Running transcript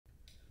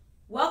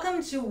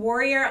Welcome to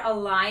Warrior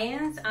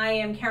Alliance. I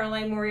am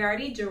Caroline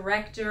Moriarty,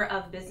 Director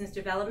of Business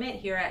Development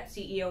here at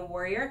CEO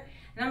Warrior,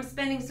 and I'm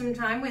spending some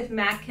time with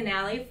Mac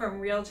Canale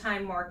from Real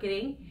Time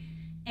Marketing,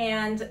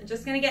 and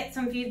just going to get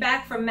some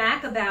feedback from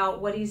Mac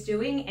about what he's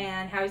doing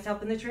and how he's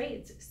helping the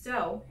trades.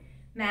 So,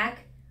 Mac,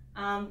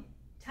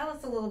 tell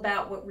us a little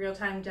about what Real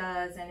Time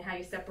does and how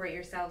you separate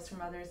yourselves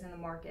from others in the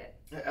market.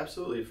 Yeah,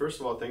 absolutely. First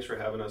of all, thanks for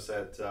having us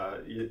at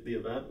the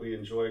event. We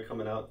enjoy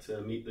coming out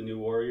to meet the new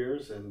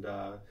Warriors and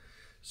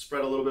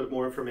spread a little bit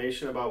more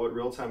information about what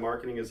Real Time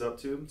Marketing is up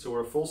to. So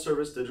we're a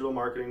full-service digital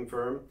marketing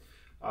firm.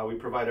 We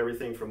provide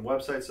everything from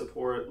website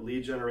support,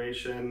 lead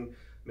generation,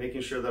 making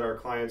sure that our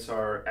clients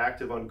are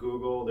active on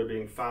Google, they're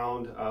being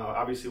found.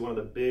 Obviously, one of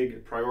the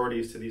big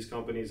priorities to these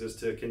companies is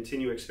to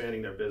continue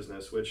expanding their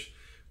business, which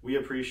we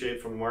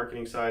appreciate from the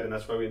marketing side, and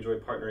that's why we enjoy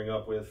partnering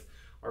up with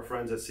our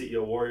friends at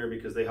CEO Warrior,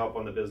 because they help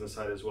on the business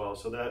side as well.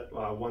 So that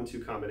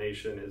 1-2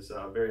 combination is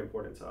very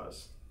important to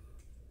us.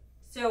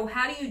 So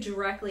how do you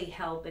directly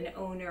help an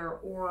owner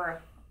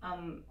or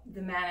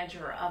the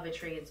manager of a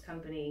trades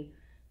company,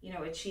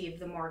 achieve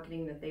the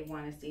marketing that they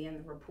want to see and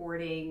the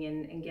reporting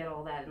and get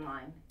all that in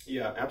line?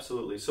 Yeah,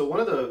 absolutely. So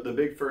one of the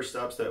big first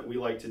steps that we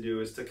like to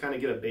do is to kind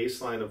of get a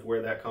baseline of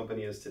where that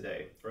company is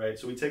today, right?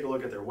 So we take a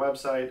look at their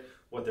website,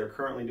 what they're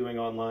currently doing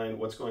online,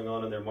 what's going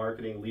on in their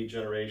marketing, lead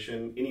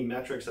generation, any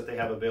metrics that they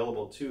have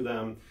available to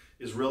them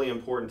is really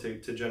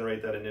important to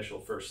generate that initial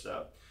first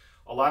step.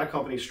 A lot of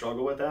companies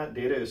struggle with that.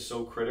 Data is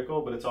so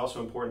critical, but it's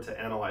also important to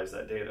analyze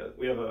that data.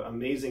 We have an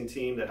amazing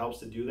team that helps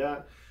to do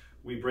that.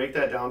 We break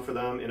that down for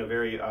them in a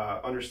very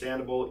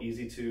understandable,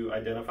 easy to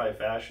identify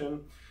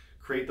fashion,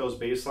 create those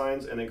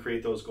baselines, and then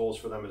create those goals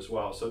for them as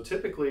well. So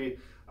typically,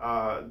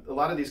 a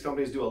lot of these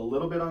companies do a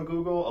little bit on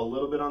Google, a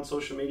little bit on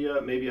social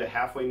media, maybe a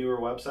halfway newer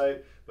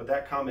website, but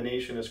that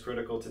combination is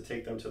critical to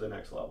take them to the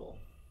next level.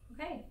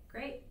 Okay,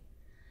 great.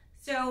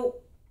 So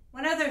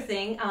one other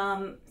thing,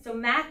 so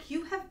Mac,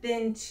 you have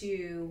been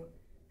to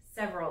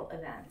several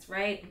events,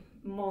 right?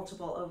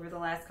 Multiple over the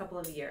last couple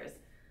of years.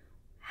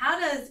 How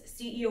does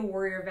CEO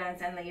Warrior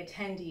events and the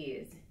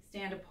attendees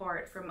stand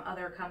apart from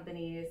other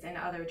companies and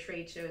other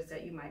trade shows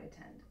that you might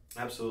attend?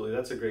 Absolutely,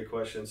 that's a great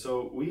question.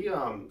 So we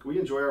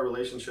enjoy our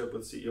relationship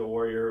with CEO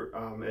Warrior.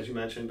 As you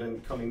mentioned,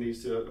 been coming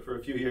for a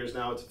few years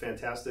now. It's a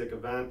fantastic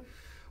event.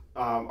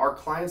 Our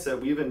clients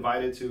that we've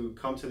invited to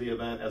come to the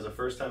event as a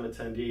first-time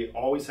attendee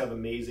always have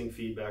amazing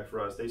feedback for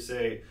us. They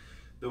say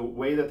the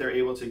way that they're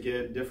able to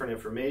get different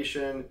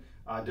information,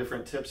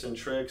 different tips and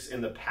tricks,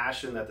 and the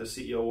passion that the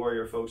CEO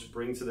Warrior folks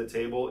bring to the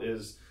table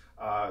is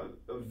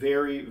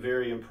very,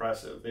 very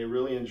impressive. They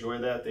really enjoy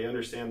that. They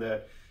understand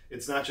that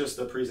it's not just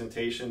the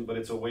presentation, but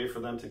it's a way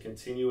for them to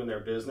continue in their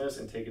business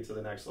and take it to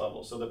the next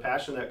level. So the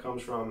passion that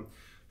comes from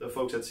the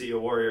folks at CEO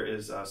Warrior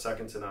is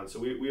second to none. So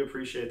we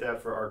appreciate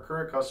that for our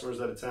current customers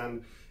that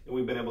attend, and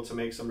we've been able to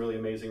make some really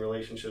amazing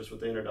relationships with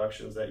the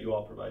introductions that you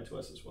all provide to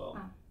us as well.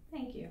 Oh,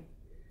 thank you.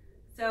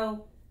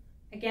 So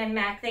again,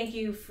 Mac, thank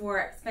you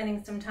for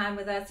spending some time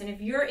with us. And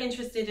if you're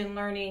interested in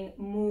learning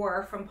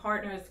more from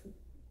partners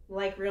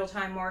like Real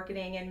Time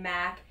Marketing and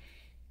Mac,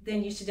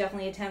 then you should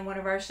definitely attend one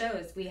of our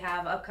shows. We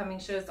have upcoming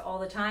shows all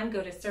the time.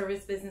 Go to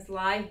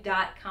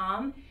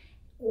servicebusinesslive.com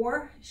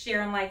or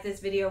share and like this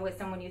video with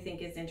someone you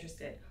think is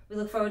interested. We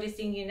look forward to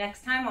seeing you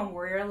next time on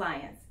Warrior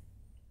Alliance.